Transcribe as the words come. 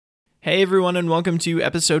Hey everyone, and welcome to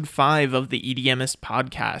episode 5 of the EDMist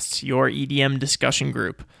podcast, your EDM discussion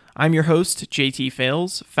group. I'm your host, JT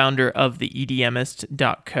Fales, founder of the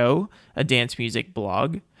EDMist.co, a dance music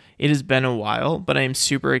blog. It has been a while, but I am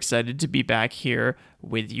super excited to be back here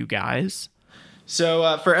with you guys.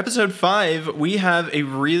 So for episode 5, we have a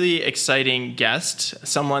really exciting guest,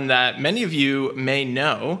 someone that many of you may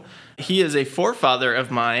know. He is a forefather of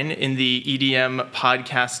mine in the EDM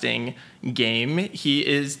podcasting game. He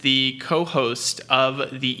is the co-host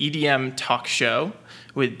of the EDM talk show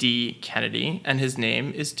with D. Kennedy, and his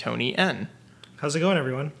name is Tony N. How's it going,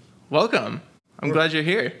 everyone? Welcome. I'm glad you're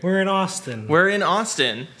here. We're in Austin. We're in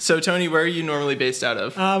Austin. So, Tony, where are you normally based out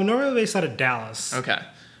of? Normally based out of Dallas. Okay.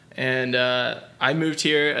 And I moved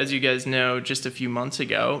here, as you guys know, just a few months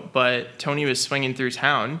ago, but Tony was swinging through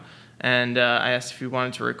town, and I asked if he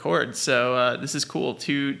wanted to record. So this is cool,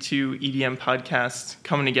 two EDM podcasts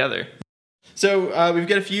coming together. So we've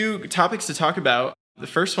got a few topics to talk about. The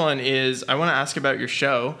first one is I want to ask about your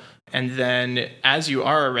show, and then as you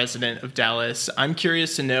are a resident of Dallas, I'm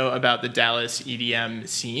curious to know about the Dallas EDM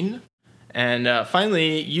scene. And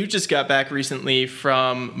finally, you just got back recently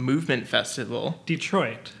from Movement Festival.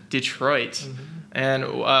 Detroit. Mm-hmm.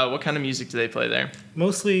 And what kind of music do they play there?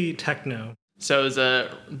 Mostly techno. So it's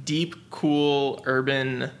a deep, cool,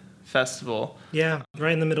 urban festival. Yeah,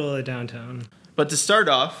 right in the middle of the downtown. But to start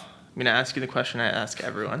off, I'm going to ask you the question I ask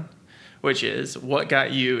everyone, which is, what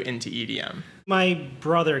got you into EDM? My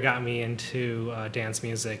brother got me into dance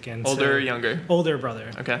music. And older or younger? Older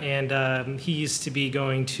brother. Okay. And he used to be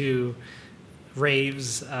going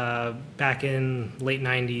raves back in late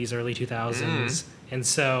 90s, early 2000s. And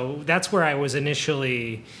so that's where I was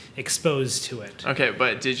initially exposed to it. Okay,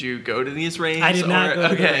 but did you go to these raves? I did not go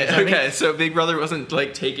to the raves. Okay, so Big Brother wasn't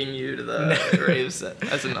like taking you to the raves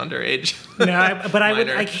as an underage. No, but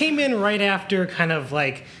I came in right after kind of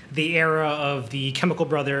like the era of the Chemical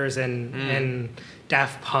Brothers and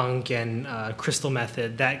Daft Punk and Crystal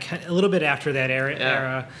Method. A little bit after that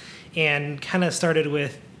era, and kind of started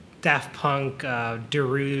with Daft Punk,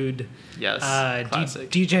 Darude. Yes,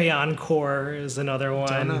 classic. DJ Encore is another one.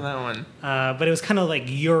 Don't know that one. But it was kind of like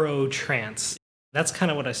Euro trance. That's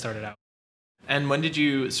kind of what I started out. And when did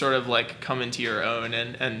you sort of like come into your own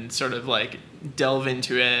and sort of like delve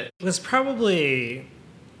into it? It was probably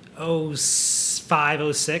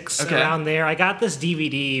 05, 06, around there. I got this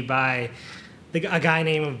DVD by a guy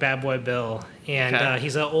named Bad Boy Bill, and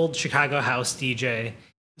he's an old Chicago house DJ.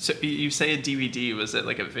 So you say a DVD, was it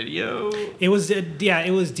like a video? It was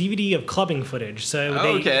DVD of clubbing footage. So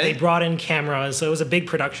they brought in cameras. So it was a big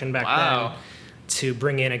production back then to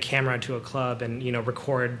bring in a camera to a club and,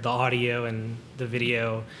 record the audio and the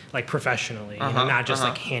video like professionally, not just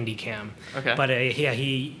like handy cam. Okay. But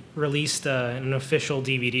he released an official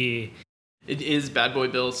DVD. Is Bad Boy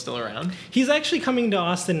Bill still around? He's actually coming to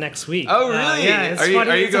Austin next week. Oh, really? Yeah, it's funny.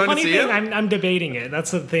 Are you it's going a funny to see thing. him? I'm debating it. That's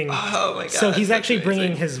the thing. Oh, my God. So he's actually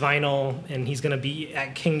bringing his vinyl, and he's going to be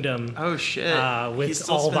at Kingdom. Oh, shit. With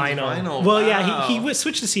all vinyl. Wow. Well, yeah, he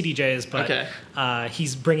switched to CDJs, but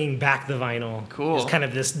he's bringing back the vinyl. Cool. It's kind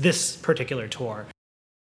of this particular tour.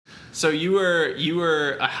 So you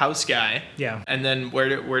were a house guy. Yeah. And then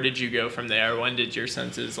where did you go from there? When did your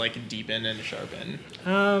senses like deepen and sharpen?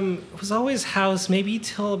 It was always house, maybe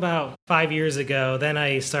till about 5 years ago. Then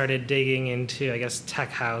I started digging into, I guess,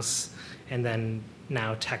 tech house, and then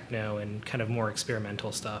now techno and kind of more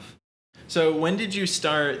experimental stuff. So when did you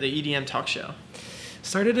start the EDM talk show?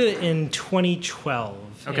 Started it in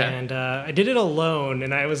 2012. Okay. And I did it alone,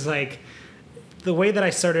 and I was like, the way that I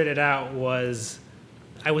started it out was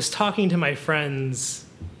I was talking to my friends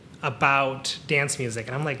about dance music,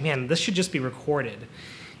 and I'm like, man, this should just be recorded.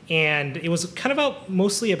 And it was kind of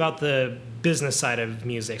mostly about the business side of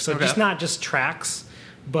music. So just not just tracks,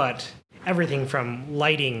 but everything from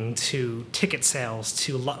lighting to ticket sales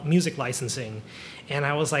to music licensing. And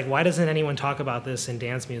I was like, why doesn't anyone talk about this in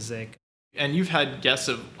dance music? And you've had guests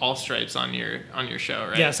of all stripes on your show,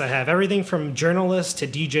 right? Yes, I have. Everything from journalists to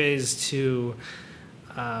DJs to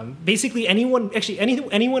basically anyone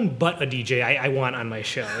but a DJ I want on my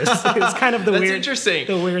show. It's kind of the That's weird, interesting.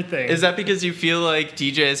 The weird thing. Is that because you feel like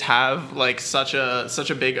DJs have like such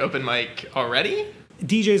a big open mic already?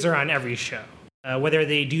 DJs are on every show, whether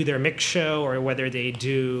they do their mix show or whether they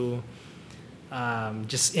do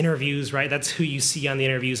just interviews. Right, that's who you see on the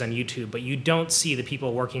interviews on YouTube, but you don't see the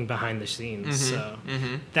people working behind the scenes.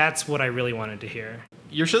 That's what I really wanted to hear.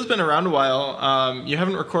 Your show's been around a while. You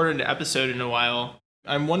haven't recorded an episode in a while.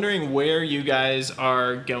 I'm wondering where you guys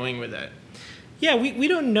are going with it. Yeah, we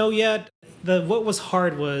don't know yet. What was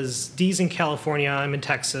hard was Dee's in California, I'm in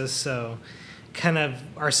Texas, so kind of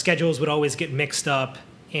our schedules would always get mixed up,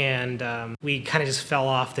 and we kind of just fell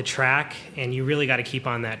off the track, and you really got to keep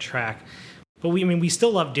on that track. But we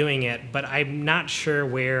still love doing it, but I'm not sure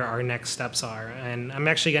where our next steps are. And I'm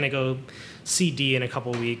actually going to go see D in a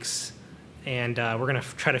couple weeks, and we're going to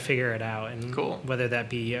try to figure it out. And cool. Whether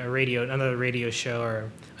that be another radio show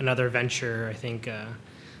or another venture, I think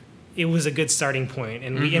it was a good starting point.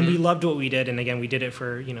 And we loved what we did. And again, we did it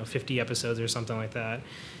for 50 episodes or something like that,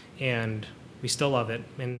 and we still love it.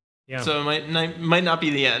 And yeah. So it might not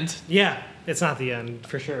be the end. Yeah, it's not the end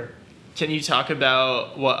for sure. Can you talk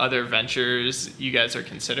about what other ventures you guys are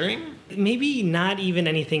considering? Maybe not even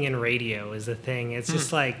anything in radio is the thing. It's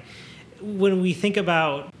just like when we think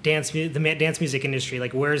about the dance music industry,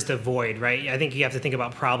 like where's the void, right? I think you have to think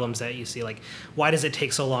about problems that you see, like why does it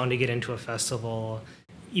take so long to get into a festival?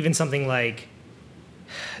 Even something like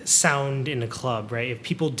sound in a club, right? If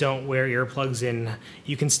people don't wear earplugs in,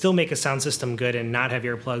 you can still make a sound system good and not have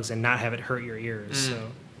earplugs and not have it hurt your ears.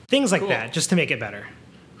 So things like that, just to make it better.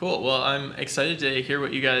 Cool. Well, I'm excited to hear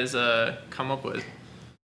what you guys come up with.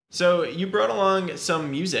 So you brought along some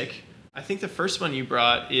music. I think the first one you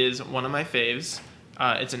brought is one of my faves.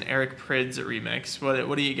 It's an Eric Prydz remix.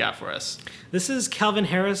 What do you got for us? This is Calvin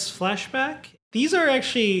Harris Flashback. These are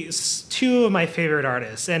actually two of my favorite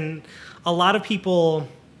artists, and a lot of people,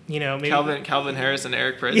 maybe Calvin Harris and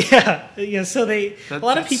Eric Prydz. Yeah. So a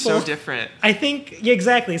lot of people. So different. I think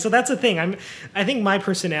exactly. So that's the thing. I think my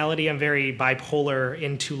personality, I'm very bipolar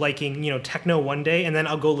into liking techno one day, and then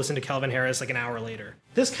I'll go listen to Calvin Harris like an hour later.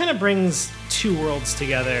 This kind of brings two worlds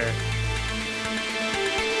together.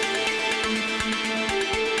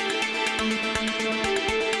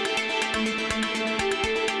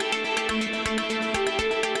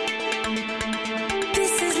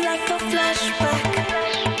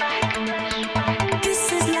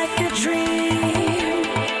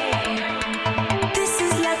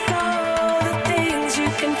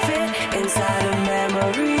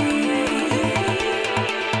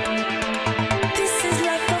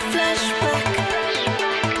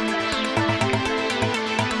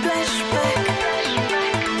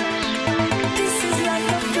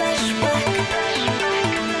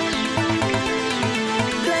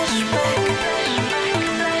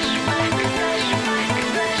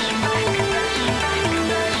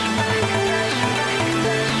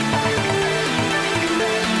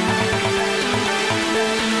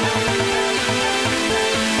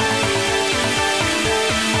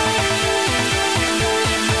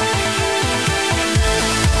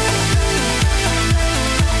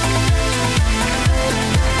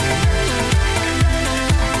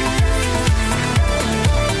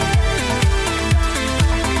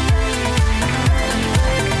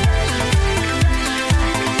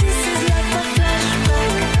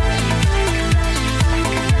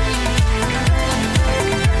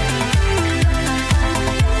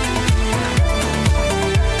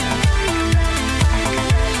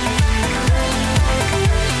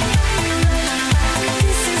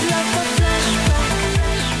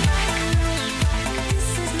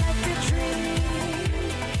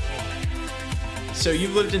 So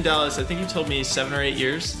you've lived in Dallas, I think you told me 7 or 8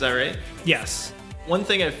 years, is that right? Yes. One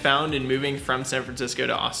thing I've found in moving from San Francisco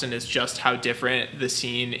to Austin is just how different the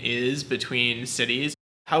scene is between cities.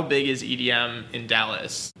 How big is EDM in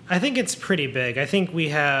Dallas? I think it's pretty big. I think we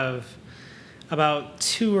have about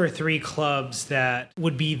 2 or 3 clubs that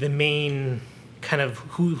would be the main kind of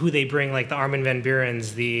who they bring, like the Armin van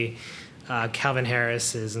Buren's, the Calvin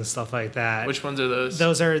Harris's and stuff like that. Which ones are those?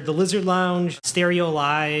 Those are the Lizard Lounge, Stereo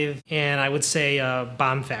Live, and I would say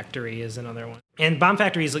Bomb Factory is another one. And Bomb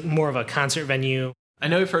Factory is like more of a concert venue. I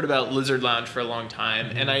know we've heard about Lizard Lounge for a long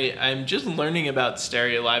time, and I'm just learning about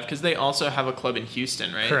Stereo Live because they also have a club in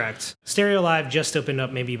Houston, right? Correct. Stereo Live just opened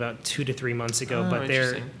up maybe about 2 to 3 months ago, but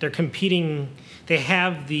they're competing. They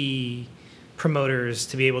have the promoters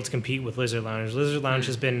to be able to compete with Lizard Lounge. Lizard Lounge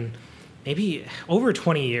has been maybe over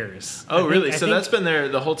 20 years. Oh, really? So that's been there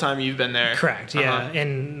the whole time you've been there? Correct, yeah.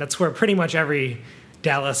 And that's where pretty much every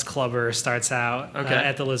Dallas clubber starts out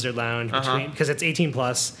at the Lizard Lounge because it's 18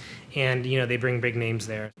 plus, and they bring big names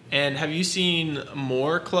there. And have you seen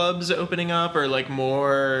more clubs opening up, or like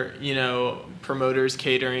more promoters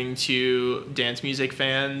catering to dance music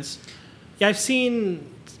fans? Yeah, I've seen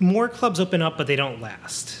more clubs open up, but they don't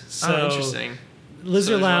last. So interesting.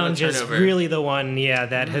 Lizard Lounge is really the one,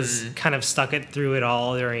 that has kind of stuck it through it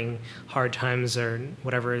all during hard times or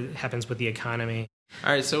whatever happens with the economy.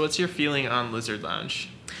 All right, so what's your feeling on Lizard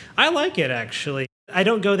Lounge? I like it, actually. I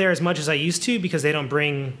don't go there as much as I used to because they don't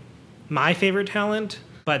bring my favorite talent,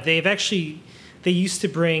 but they used to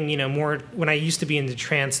bring, more, when I used to be into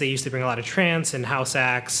trance, they used to bring a lot of trance and house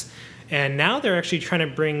acts, And now they're actually trying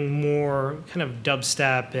to bring more kind of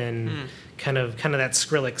dubstep and kind of that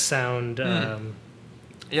Skrillex sound.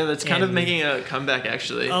 Yeah, that's kind of making a comeback,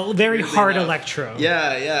 actually. A very hard electro.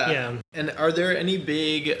 Yeah. And are there any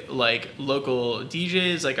big, like, local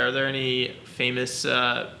DJs? Like, are there any famous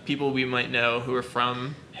people we might know who are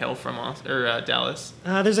hail from Dallas?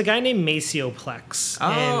 There's a guy named Maceo Plex.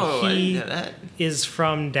 Oh, and he I didn't know that. is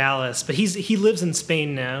from Dallas, but he lives in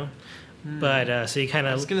Spain now. But so you kind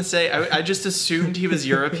of... I was going to say, I just assumed he was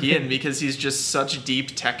European because he's just such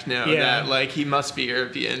deep techno that, like, he must be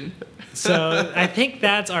European. So I think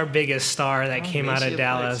that's our biggest star that came out of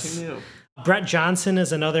Dallas. Who knew? Brett Johnson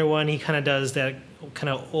is another one. He kind of does that kind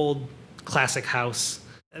of old classic house.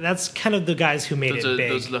 That's kind of the guys who made it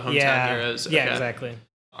big. Those are the hometown heroes. Yeah, Okay. exactly.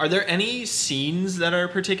 Are there any scenes that are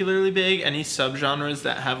particularly big? Any subgenres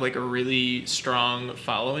that have, like, a really strong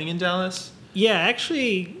following in Dallas? Yeah,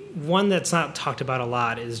 actually, one that's not talked about a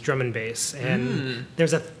lot is drum and bass. And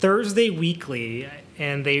there's a Thursday weekly,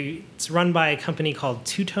 and it's run by a company called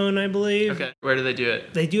Two Tone, I believe. Okay. Where do they do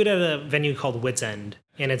it? They do it at a venue called Wits End,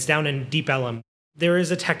 and it's down in Deep Ellum. There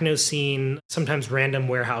is a techno scene. Sometimes random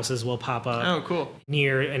warehouses will pop up. Oh, cool.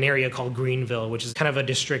 Near an area called Greenville, which is kind of a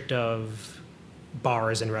district of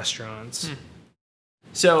bars and restaurants.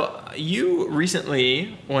 So you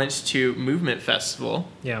recently went to Movement Festival.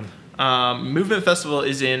 Yeah. Movement Festival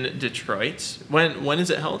is in Detroit. When is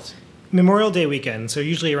it held? Memorial Day weekend, so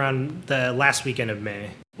usually around the last weekend of May.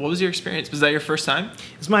 What was your experience? Was that your first time?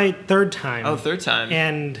 It's my third time. Oh, third time.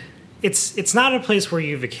 And it's not a place where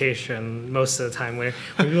you vacation most of the time. When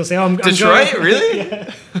people say, "Oh, I'm Detroit, going, really?"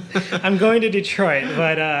 Yeah. I'm going to Detroit,"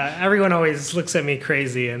 but everyone always looks at me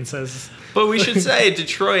crazy and says. But we should say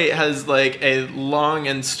Detroit has, like, a long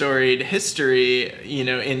and storied history,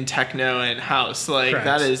 in techno and house. Like,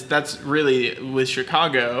 Correct. that's really, with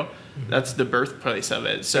Chicago, that's the birthplace of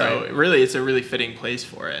it. So really, it's a really fitting place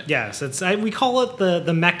for it. Yes, we call it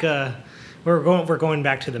the Mecca. We're going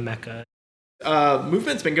back to the Mecca.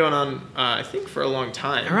 Movement's been going on, I think, for a long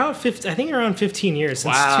time. Around 15 years,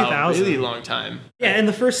 since 2000. Really long time. Yeah, in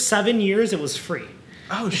the first 7 years, it was free.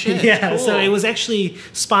 Oh, shit. Yeah, cool. So it was actually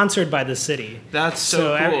sponsored by the city. That's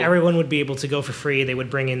so cool. Everyone would be able to go for free. They would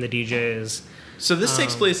bring in the DJs. So this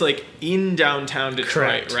takes place, like, in downtown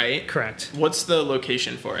Detroit, correct, right? Correct. What's the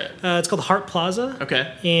location for it? It's called Hart Plaza.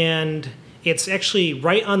 Okay. And it's actually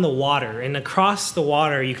right on the water. And across the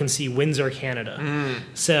water, you can see Windsor, Canada.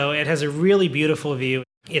 So it has a really beautiful view.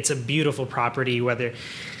 It's a beautiful property, whether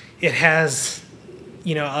it has,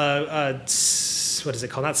 what is it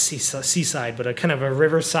called? Not seaside, but a kind of a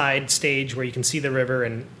riverside stage where you can see the river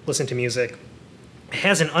and listen to music. It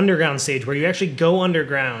has an underground stage where you actually go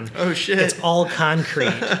underground. Oh, shit. It's all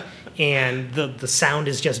concrete. And the sound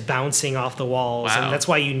is just bouncing off the walls. Wow. And that's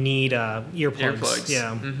why you need earplugs.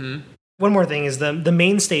 Yeah. Mm-hmm. One more thing is the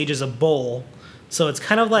main stage is a bowl. So it's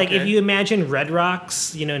kind of like if you imagine Red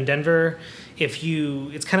Rocks, in Denver,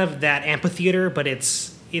 it's kind of that amphitheater, but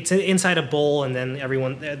it's inside a bowl, and then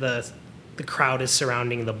everyone the crowd is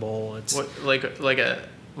surrounding the bowl. It's like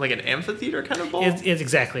an amphitheater kind of bowl? It's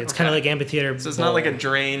exactly. It's kind of like amphitheater. So it's bowl. not like a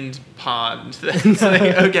drained pond.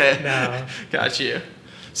 Okay. No. Got you.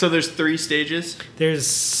 So there's 3 stages? There's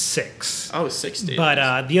 6. Oh, 6 stages.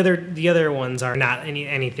 But the other ones are not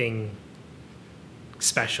anything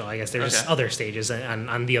special. I guess there's other stages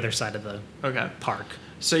on the other side of the park.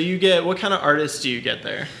 So what kind of artists do you get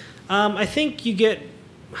there? I think you get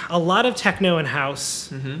a lot of techno and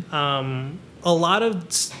house. A lot of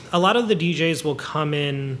the DJs will come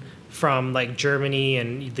in from like Germany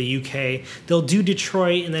and the UK. They'll do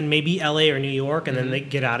Detroit and then maybe LA or New York, and then they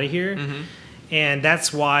get out of here. And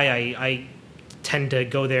that's why I tend to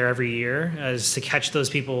go there every year, is to catch those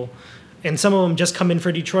people. And some of them just come in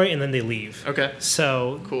for Detroit and then they leave. Okay.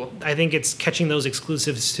 So cool. I think it's catching those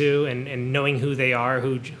exclusives too, and knowing who they are,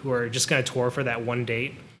 who are just going to tour for that one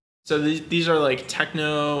date. So these are like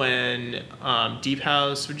techno and deep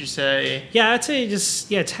house, would you say? Yeah, I'd say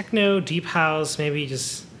just techno, deep house, maybe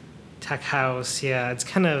just tech house. Yeah, it's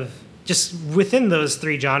kind of just within those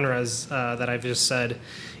 3 genres that I've just said.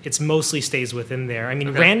 It's mostly stays within there. I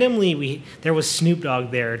mean, randomly there was Snoop Dogg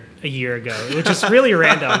there a year ago, which is really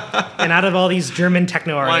random. And out of all these German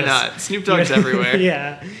techno artists, why not? Snoop Dogg's everywhere.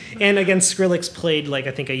 Yeah, and again, Skrillex played I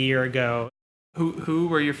think a year ago. Who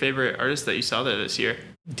were your favorite artists that you saw there this year?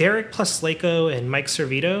 Derek Pluslenko and Mike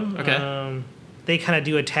Servito. Okay. They kind of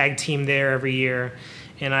do a tag team there every year,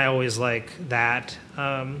 and I always like that.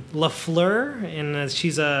 La Fleur, and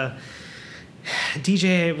she's a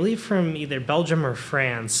DJ, I believe, from either Belgium or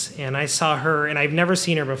France, and I saw her, and I've never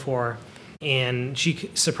seen her before, and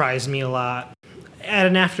she surprised me a lot. At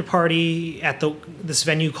an after party at this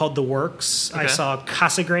venue called The Works, I saw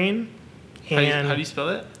Cassegrain. And how do you spell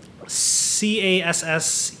it? Cassegrain.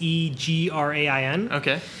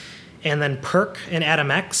 Okay. And then Perk and Adam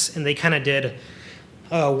X, and they kind of did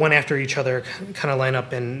one after each other kind of line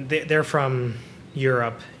up, and they're from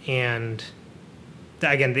Europe, and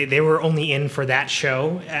again, they were only in for that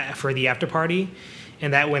show for the after party,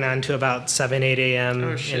 and that went on to about 7-8 a.m.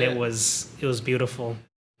 Oh, shit. And it was beautiful.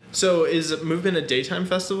 So is Movement a daytime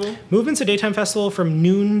festival? Movement's a daytime festival from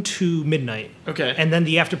noon to midnight. Okay. And then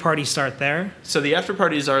the after parties start there. So the after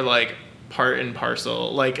parties are like part and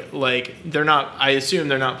parcel. Like they're not, I assume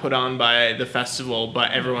they're not put on by the festival,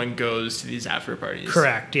 but everyone goes to these after parties.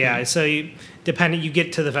 Correct. Yeah. Mm-hmm. So you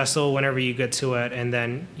get to the festival whenever you get to it, and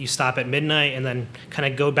then you stop at midnight and then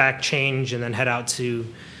kind of go back, change, and then head out to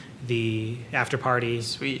the after party.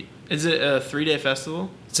 Sweet. Is it a 3-day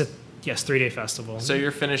festival? It's a 3-day festival. So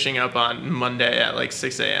you're finishing up on Monday at like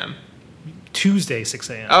 6 a.m. Tuesday, 6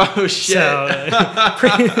 a.m. Oh, shit. So,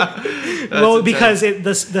 well, because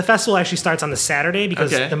the festival actually starts on the Saturday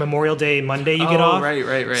because the Memorial Day Monday you get off.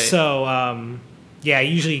 Right. So, you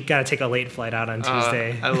usually got to take a late flight out on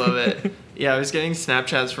Tuesday. I love it. Yeah, I was getting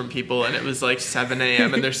Snapchats from people, and it was like 7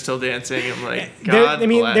 a.m., and they're still dancing. I'm like, God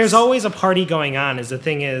bless. There's always a party going on. The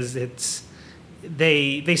thing is,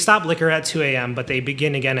 they stop liquor at 2 a.m., but they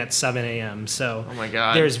begin again at 7 a.m. So oh my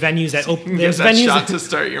God. There's venues that open. There's venues shot to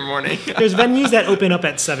start your morning. There's venues that open up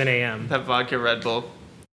at 7 a.m. That vodka Red Bull.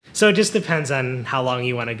 So it just depends on how long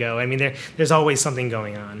you want to go. I mean, there's always something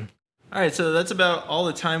going on. All right, so that's about all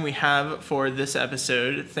the time we have for this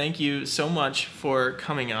episode. Thank you so much for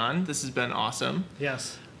coming on. This has been awesome.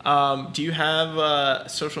 Yes. Do you have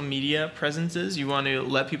social media presences you want to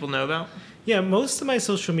let people know about? Yeah, most of my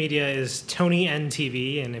social media is Tony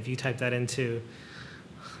NTV, and if you type that into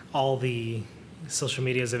all the social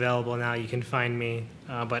medias available now, you can find me.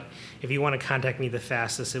 But if you want to contact me the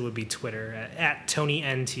fastest, it would be Twitter at Tony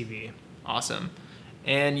NTV. Awesome.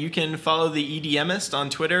 And you can follow the EDMist on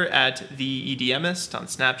Twitter at the EDMist, on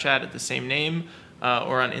Snapchat at the same name,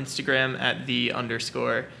 or on Instagram at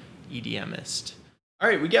 _EDMist. All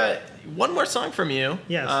right, we got one more song from you.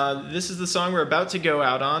 Yes. This is the song we're about to go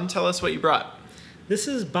out on. Tell us what you brought. This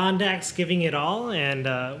is Bondak's Giving It All, and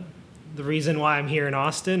the reason why I'm here in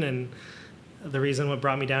Austin and the reason what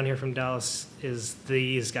brought me down here from Dallas is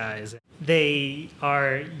these guys. They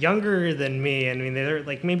are younger than me. I mean, they're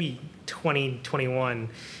like maybe 20, 21,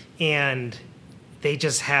 and they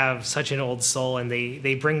just have such an old soul, and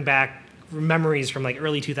they bring back memories from like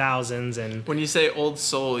early 2000s. And when you say old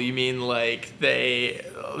soul, you mean like they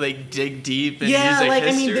dig deep in music like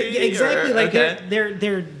history? I mean, exactly. Like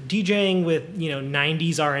they're DJing with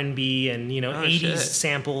 90s R&B and 80s shit.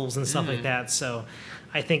 samples and stuff like that. So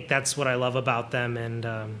I think that's what I love about them, and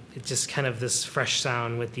it's just kind of this fresh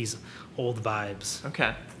sound with these old vibes.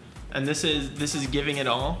 Okay, and this is Giving It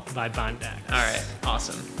All by Bondak. All right,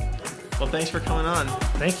 awesome. Well, thanks for coming on.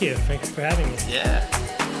 Thank you. Thanks for having me. Yeah.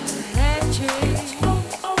 I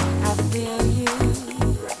feel you.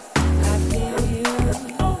 I feel you.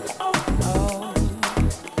 Oh,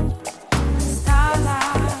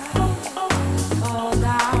 starlight fall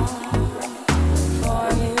down for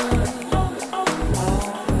you. Oh,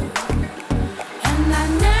 and I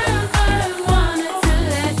never wanted to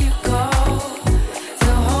let you go,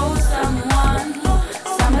 to hold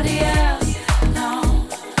somebody else. No,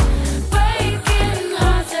 breaking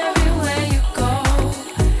hearts everywhere you go.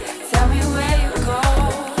 Tell me where you go.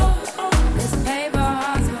 'Cause paper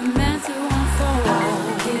hearts were meant to unfold.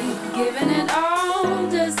 I'll keep giving it all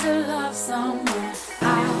just to love someone.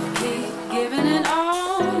 I'll keep giving it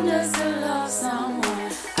all just to love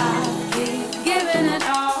someone. I'll keep giving it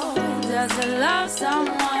all just to love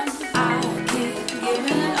someone.